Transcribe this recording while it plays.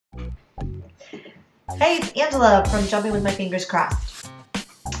Hey, it's Angela from Jumping with My Fingers Crossed.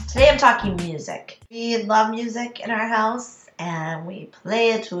 Today I'm talking music. We love music in our house, and we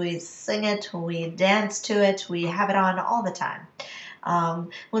play it, we sing it, we dance to it, we have it on all the time.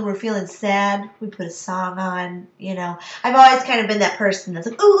 When we're feeling sad, we put a song on, I've always kind of been that person that's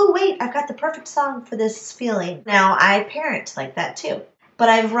like, ooh, wait, I've got the perfect song for this feeling. Now, I parent like that too. But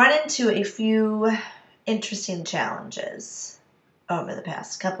I've run into a few interesting challenges over the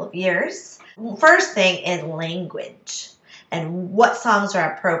past couple of years. First thing is language and what songs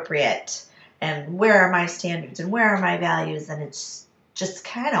are appropriate and where are my standards and where are my values, and it's just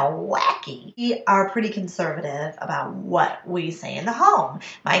kind of wacky. We are pretty conservative about what we say in the home.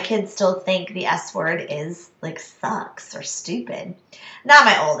 My kids still think the S word is like sucks or stupid. Not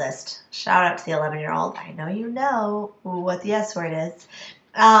my oldest. Shout out to the 11-year-old. I know you know what the S word is.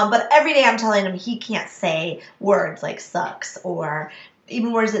 But every day I'm telling him he can't say words like sucks or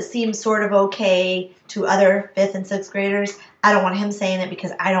even words that seem sort of okay to other 5th and 6th graders. I don't want him saying it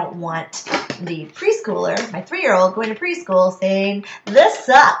because I don't want the preschooler, my 3-year-old, going to preschool saying, this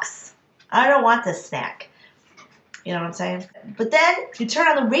sucks. I don't want this snack. You know what I'm saying? But then you turn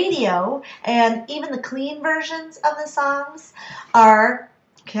on the radio and even the clean versions of the songs are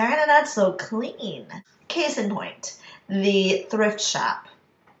kind of not so clean. Case in point, the Thrift Shop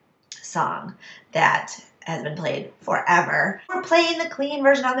song that has been played forever. We're playing the clean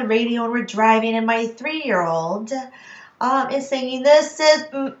version on the radio and we're driving, and my 3-year-old is singing, this is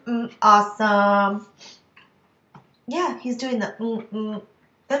awesome. Yeah, he's doing the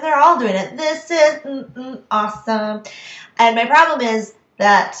and they're all doing it. This is awesome. And my problem is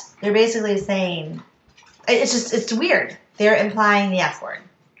that they're basically saying, it's weird. They're implying the F word,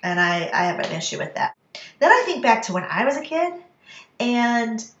 and I have an issue with that. Then I think back to when I was a kid,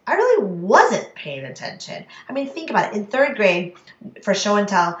 and I really wasn't paying attention. I mean, think about it. In 3rd grade, for show and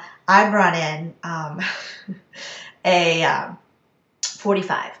tell, I brought in a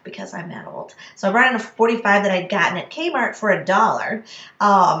 45 because I'm that old. So I brought in a 45 that I'd gotten at Kmart for $1.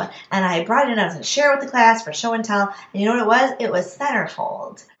 And I brought it in. I was going to share it with the class for show and tell. And you know what it was? It was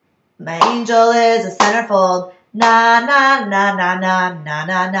centerfold. My angel is a centerfold. Na na na na na na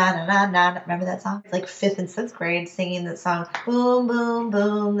na na na na. Remember that song? It's like 5th and 6th grade singing that song. Boom, boom,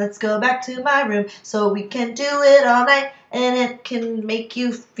 boom. Let's go back to my room so we can do it all night and it can make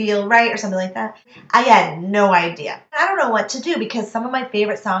you feel right or something like that. I had no idea. I don't know what to do because some of my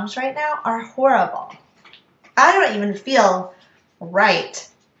favorite songs right now are horrible. I don't even feel right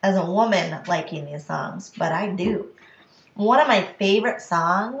as a woman liking these songs, but I do. One of my favorite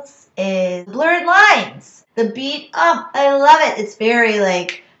songs is Blurred Lines. The beat, oh, I love it. It's very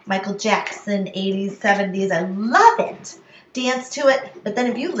like Michael Jackson, 80s, 70s. I love it. Dance to it. But then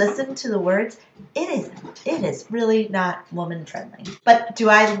if you listen to the words, it is really not woman friendly. But do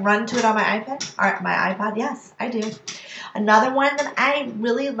I run to it on my iPad? Or my iPod? Yes, I do. Another one that I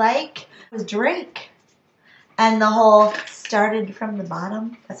really like was Drake. And the whole started from the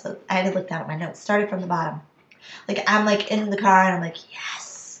bottom. That's what I had to look down at my notes. Started from the bottom. Like I'm like in the car and I'm like,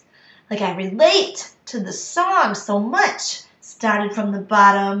 yes. Like I relate to the song so much. Started from the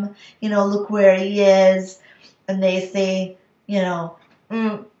bottom, look where he is. And they say,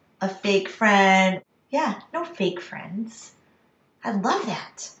 a fake friend. Yeah, no fake friends. I love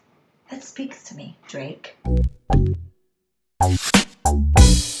that. That speaks to me, Drake.